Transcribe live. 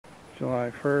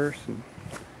July 1st, and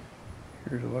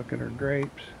here's a look at our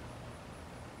grapes.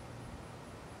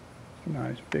 It's a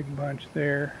nice big bunch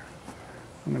there.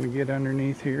 I'm going to get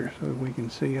underneath here so that we can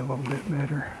see a little bit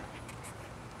better.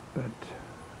 But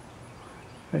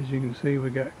as you can see, we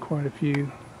got quite a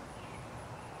few.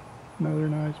 Another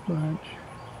nice bunch.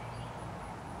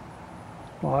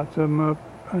 Lots of them up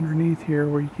underneath here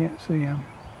where you can't see them.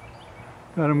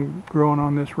 Got them growing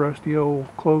on this rusty old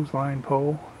clothesline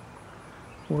pole.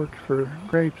 Worked for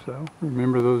grapes though.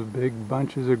 Remember those big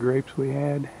bunches of grapes we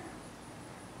had?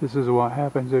 This is what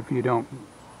happens if you don't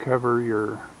cover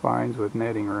your vines with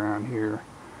netting around here.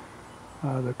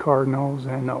 The cardinals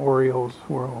and the orioles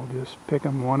will just pick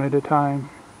them one at a time,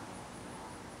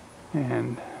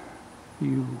 and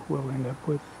you will end up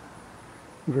with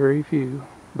very few.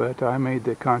 But I made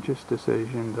the conscious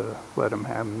decision to let them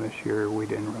have them this year. We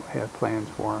didn't really have plans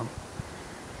for them,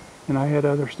 and I had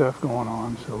other stuff going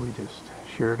on, so we just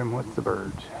shared them with the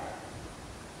birds.